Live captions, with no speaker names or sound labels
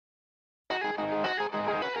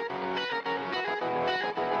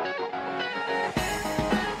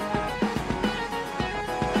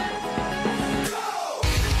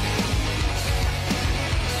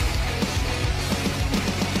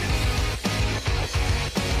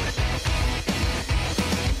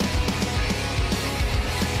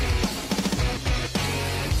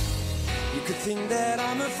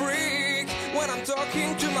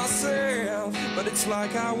but it's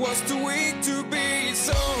like I was too weak to be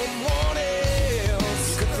someone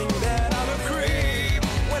else. Could think that I'm a creep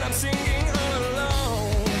when I'm singing all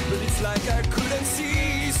alone, but it's like I couldn't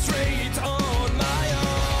see straight on my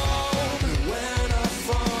own. When I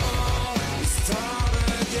fall, we start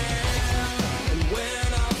again, and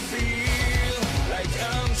when I feel like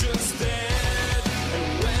I'm just dead, and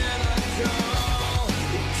when I call,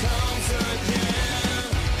 it comes again,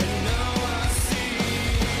 and now I see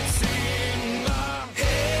it's in my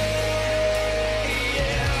head.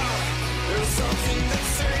 Yeah, there's something that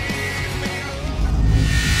saved me.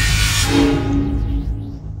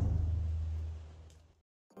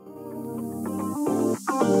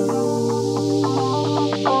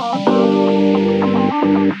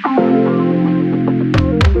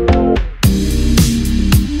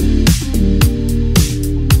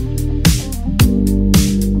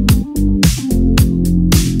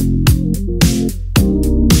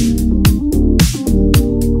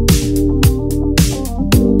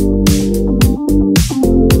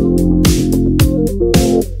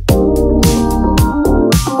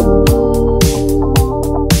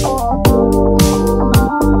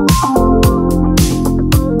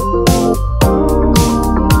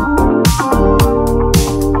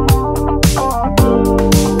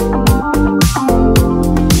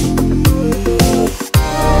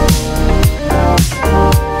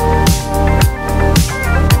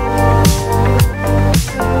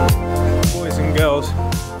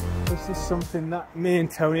 This is something that me and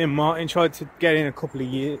Tony and Martin tried to get in a couple of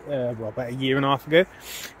years, well, about a year and a half ago.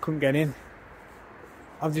 Couldn't get in.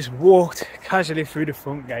 I've just walked casually through the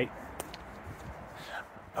front gate.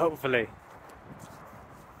 Hopefully,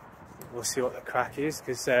 we'll see what the crack is,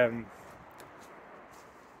 because I've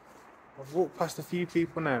walked past a few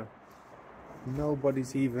people now.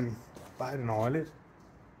 Nobody's even batted an eyelid,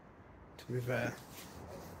 to be fair.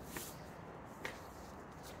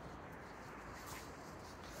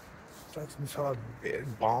 It's like some sort of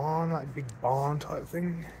big barn, like big barn type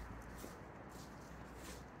thing.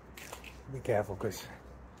 Be careful, because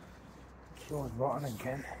the floor's rotten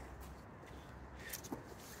again.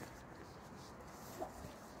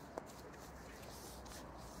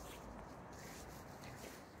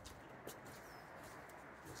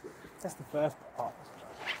 That's the first part.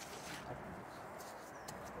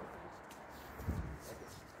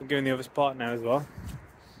 We're going the other spot now as well.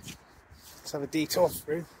 Let's have a detour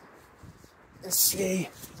through. Let's see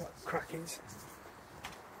what the crack is.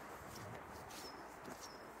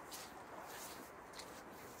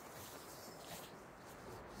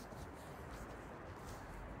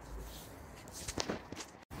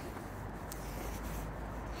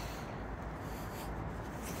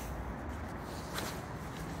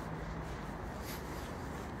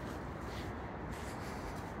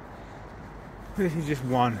 This is just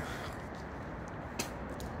one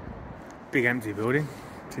big empty building,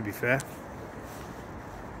 to be fair.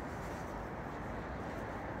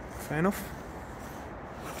 Fair enough.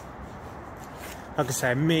 Like I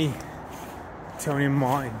say, me, Tony and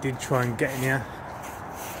Martin did try and get in here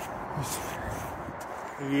just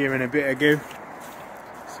a year and a bit ago.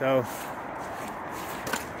 So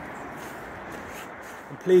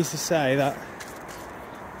I'm pleased to say that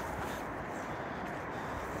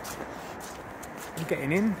I'm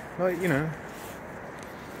getting in, like, you know,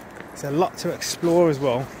 there's a lot to explore as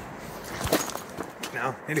well.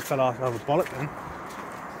 Now, nearly fell off over bollock then.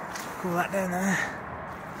 All that down there.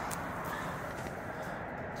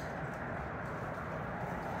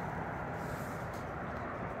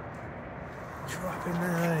 Drop in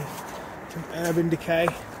there, some urban decay.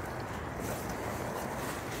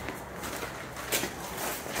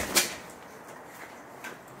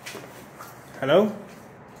 Hello?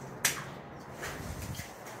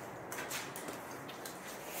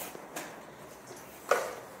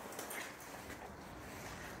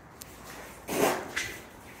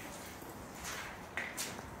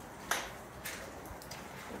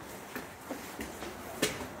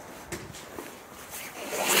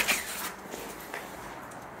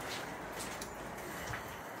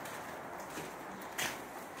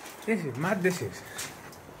 This is mad, this is.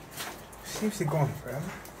 Seems to go on forever.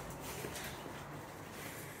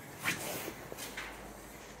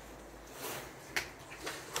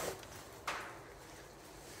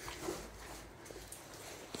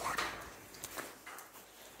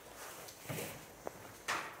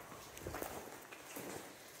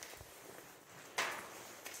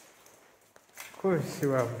 Of course, see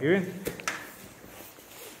where I'm going.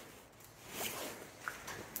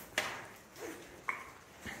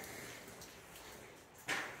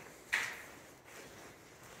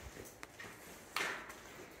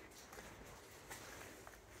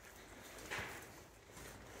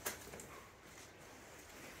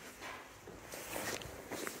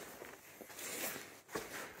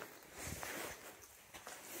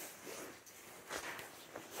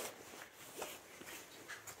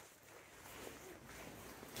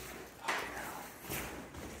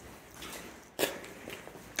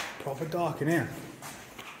 Proper dark in here.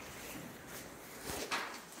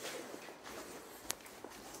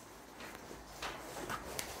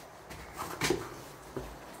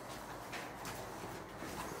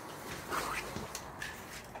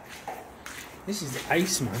 This is the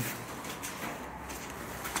ace, man.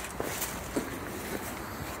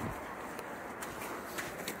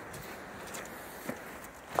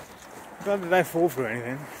 I'm glad that they fall through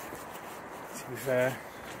anything, to be fair.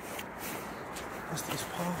 What's this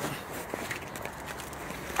part?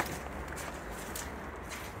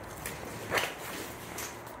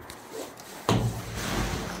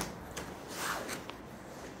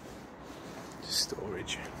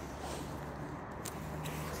 Storage.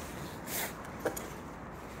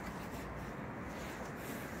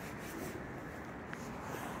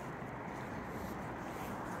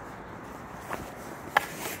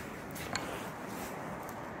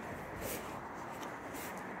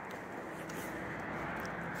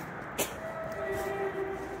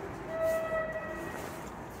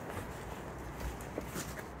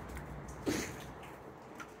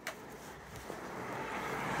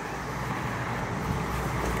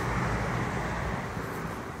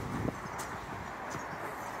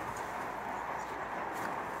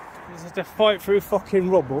 Just have to fight through fucking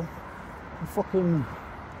rubble and fucking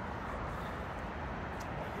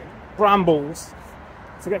brambles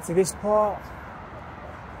to get to this part.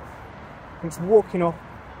 I'm just walking up,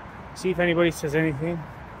 see if anybody says anything.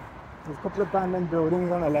 There's a couple of abandoned buildings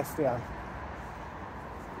on the left here.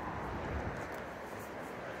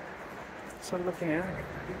 So I'm looking at.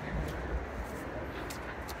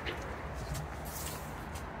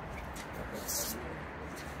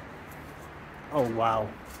 Oh wow.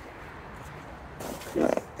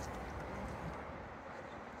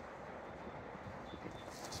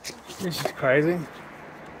 This is crazy.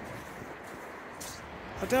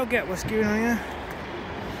 I don't get what's going on here.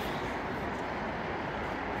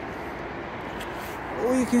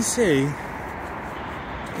 All you can see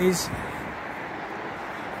is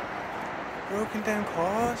broken down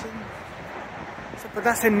cars and but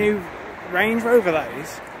that's a new Range Rover, that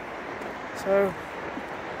is. So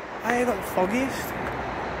I ain't got the foggiest.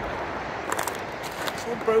 It's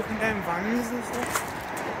all broken down vans and stuff.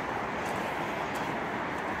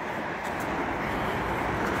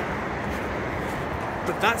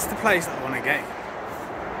 But that's the place that I want to get.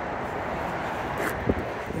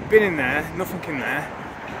 We've been in there, nothing in there.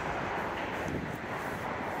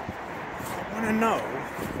 I want to know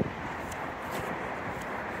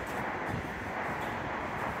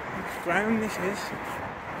which ground this is.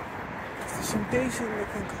 There's some decent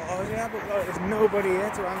looking cars here, but like, there's nobody here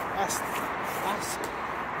to ask.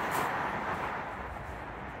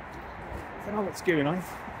 I don't know what's going on.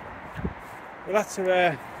 We'll have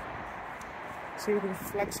to see if we can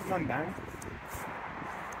flag someone down.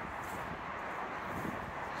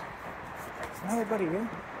 There's nobody here.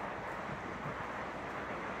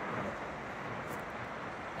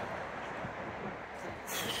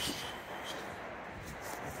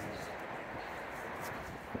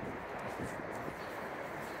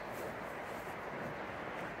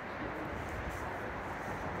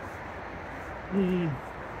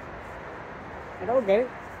 I don't get it.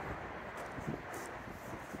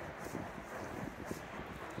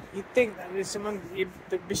 You'd think that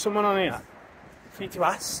there'd be someone on here for you to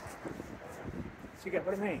ask. Do you get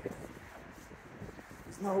what I mean?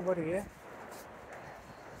 There's nobody here.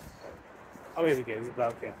 Oh, here we go, there's a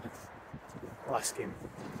bloke here. I'll ask him.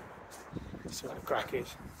 See what the crack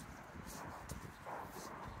is.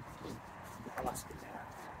 I'll ask him now.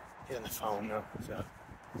 He's on the phone now, so.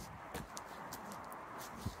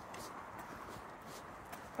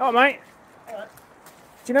 Oh, mate. Alright.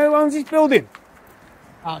 Do you know who owns this building?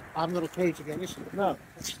 I haven't got a clue, to be honest. No.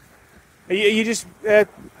 Are you just we're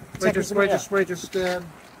just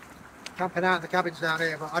camping out in the cabins down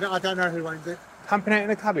here, but I don't know who owns it. camping out in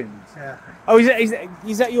the cabins? Yeah. Oh,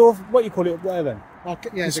 is that your, what you call it, where then? Yeah.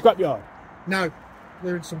 The scrapyard? No,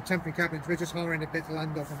 we're in some temporary cabins. We're just hiring a bit of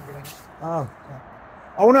land off and everything. Oh. Yeah.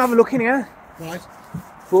 I want to have a look in here. Right.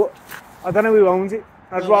 But I don't know who owns it.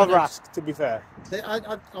 I'd No, rather ask, to be fair. I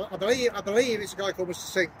believe it's a guy called Mr.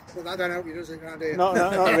 Sink, but I don't know if he does it around here. Not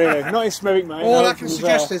really. Not in Smerick, mate. All no, I can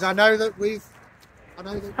suggest is I know that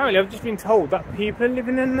apparently, I've just been told that people are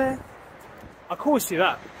living in there. I can't see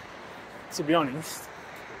that, to be honest.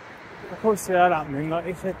 I can't see that happening. Like,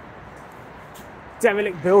 it's a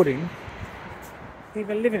derelict building.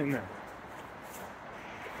 People living in there.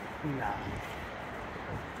 Nah.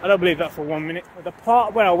 I don't believe that for 1 minute. But the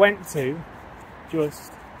part where I went to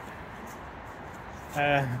just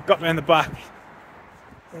got me in the back.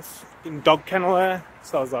 There's a dog kennel there.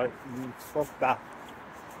 So I was like, fuck that.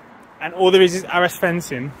 and all there is RS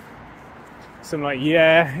fencing. So I'm like,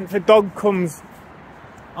 yeah, if a dog comes,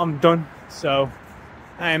 I'm done. So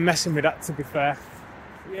I ain't messing with that, to be fair.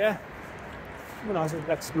 But yeah, a nice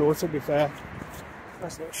little explore, to be fair.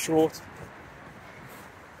 Nice little short.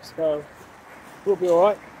 So we'll be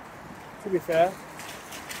alright, to be fair.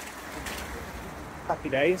 Happy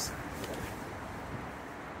days.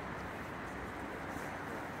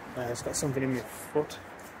 It's got something in my foot.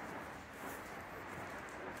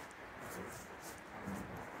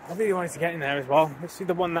 I really wanted to get in there as well. This is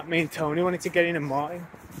the one that me and Tony wanted to get in, and Martin.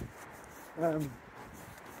 It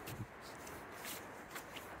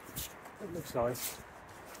looks nice.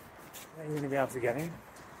 Are you going to be able to get in?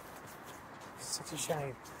 It's such a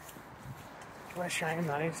shame. What a shame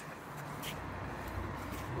that is.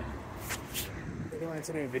 I really wanted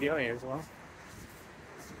to do a video here as well.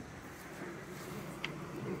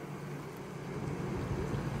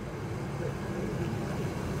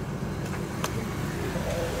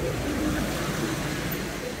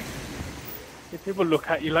 If people look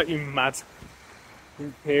at you like you're mad,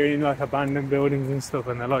 you're peering in like abandoned buildings and stuff,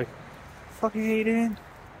 and they're like, "What the fuck are you doing?"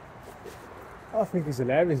 I think it's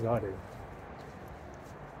hilarious, I do.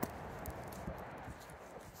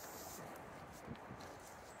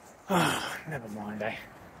 Never mind, eh?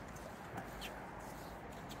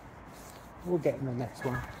 We'll get in the next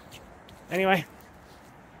one. Anyway,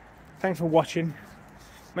 thanks for watching.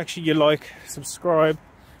 Make sure you like, subscribe,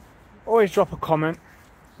 always drop a comment.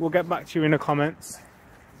 We'll get back to you in the comments.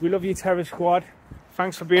 We love you, Terror Squad.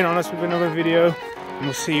 Thanks for being honest with another video, and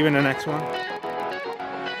we'll see you in the next one.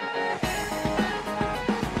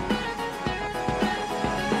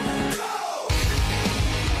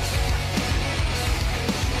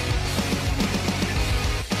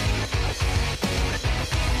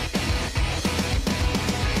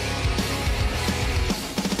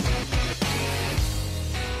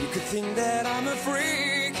 You could think that I'm a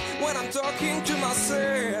freak when I'm talking to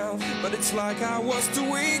myself, but it's like I was too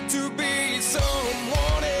weak to be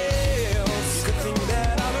someone else. You could think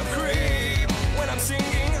that I'm a creep when I'm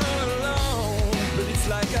singing all alone, but it's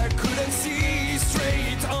like I could